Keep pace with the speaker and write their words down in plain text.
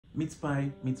Meat pie,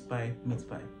 meat pie, meat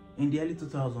pie. In the early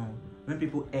 2000s, when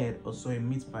people heard or saw a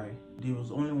meat pie, there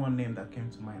was only one name that came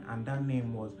to mind, and that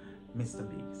name was Mr.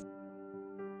 Bigg.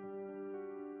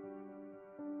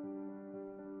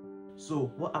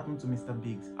 So what happened to Mr.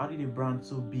 Bigg? How did a brand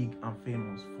so big and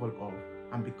famous fall off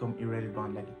and become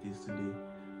irrelevant like it is today?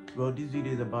 Well, this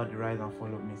video is about the rise and fall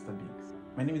of Mr. Bigg.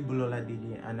 My name is Bulola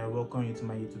Dede and I welcome you to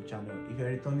my YouTube channel. If you're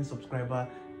a returning subscriber,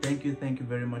 thank you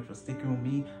very much for sticking with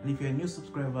me. And if you're a new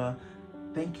subscriber,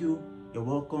 thank you, you're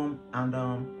welcome, and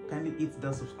kindly hit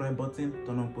that subscribe button,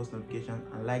 turn on post notifications,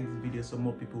 and like this video so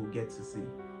more people will get to see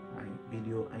my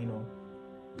video and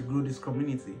we grow this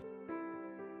community.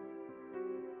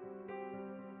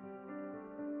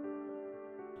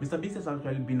 Mr. Bigg has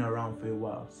actually been around for a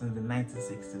while, since the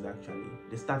 1960s actually.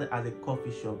 They started as a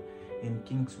coffee shop in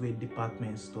Kingsway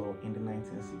department store in the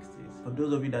 1960s. For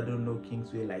those of you that don't know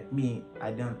Kingsway like me,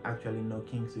 I don't actually know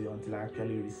Kingsway until I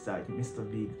actually researched Mr.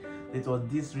 Bigg. It was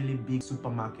this really big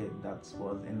supermarket that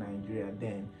was in Nigeria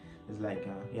then. It's like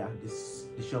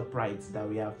the ShopRites that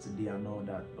we have today and all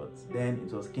that, but then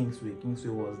it was Kingsway. Kingsway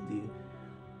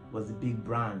was the big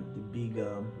brand, the big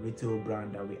retail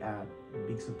brand that we had, the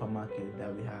big supermarket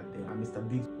that we had there. And Mr.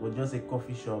 Bigg was just a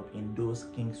coffee shop in those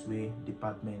Kingsway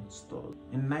department stores.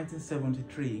 In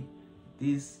 1973,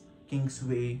 this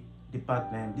Kingsway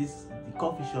department, the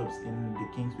coffee shops in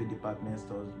the Kingsway department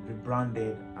stores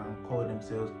rebranded and called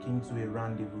themselves Kingsway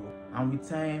Rendezvous. And with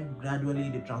time, gradually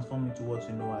they transformed into what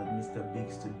you know as Mr.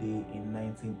 Bigg's today in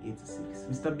 1986.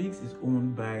 Mr. Bigg's is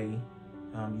owned by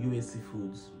UAC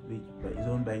Foods, which is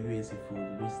owned by UAC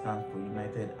Foods, which stands for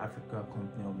United Africa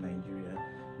Company of Nigeria.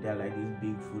 They are like this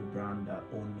big food brand that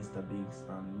own Mr. Bigg's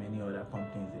and many other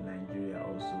companies in Nigeria,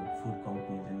 also food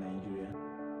companies in Nigeria.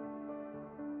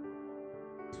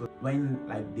 So when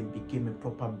they became a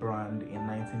proper brand in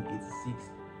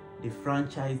 1986, they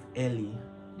franchised early.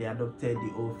 They adopted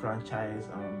the old franchise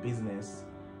business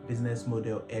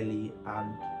model early,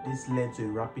 and this led to a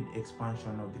rapid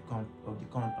expansion of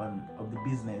the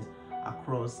business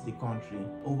across the country,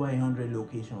 over 100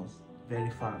 locations, very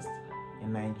fast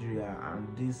in Nigeria,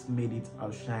 and this made it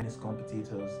outshine its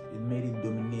competitors. It made it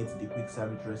dominate the quick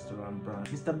service restaurant brand.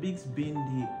 Mr. Bigg's being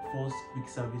the first quick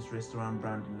service restaurant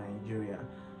brand in Nigeria,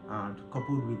 and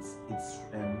coupled with its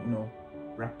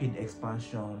rapid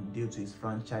expansion due to its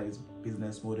franchise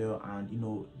business model and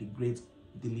the great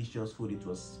delicious food it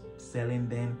was selling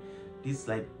then, this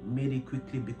made it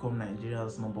quickly become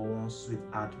Nigeria's #1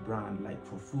 sweetheart brand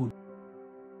for food.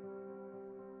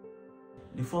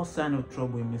 The first sign of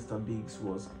trouble in Mr. Bigg's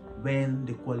was when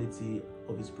the quality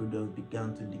of his products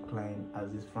began to decline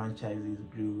as his franchises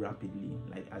grew rapidly,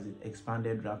 as it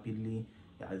expanded rapidly,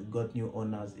 as it got new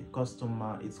owners. The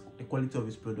quality of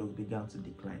his products began to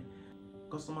decline.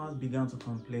 Customers began to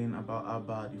complain about how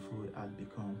bad the food had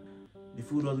become. The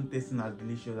food wasn't tasting as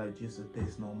delicious as it used to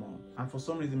taste no more. And for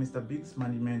some reason, Mr. Bigg's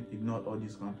management ignored all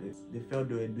these complaints. They felt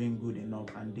they were doing good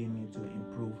enough and they need to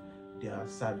improve their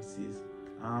services.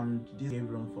 And this gave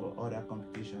room for other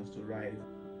competitions to rise.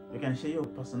 You can share your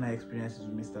personal experiences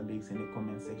with Mr. Bigg's in the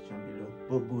comment section below,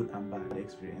 both good and bad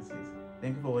experiences.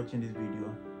 Thank you for watching this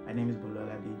video. My name is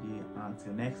Bulola Dede.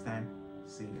 Until next time,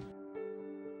 see you.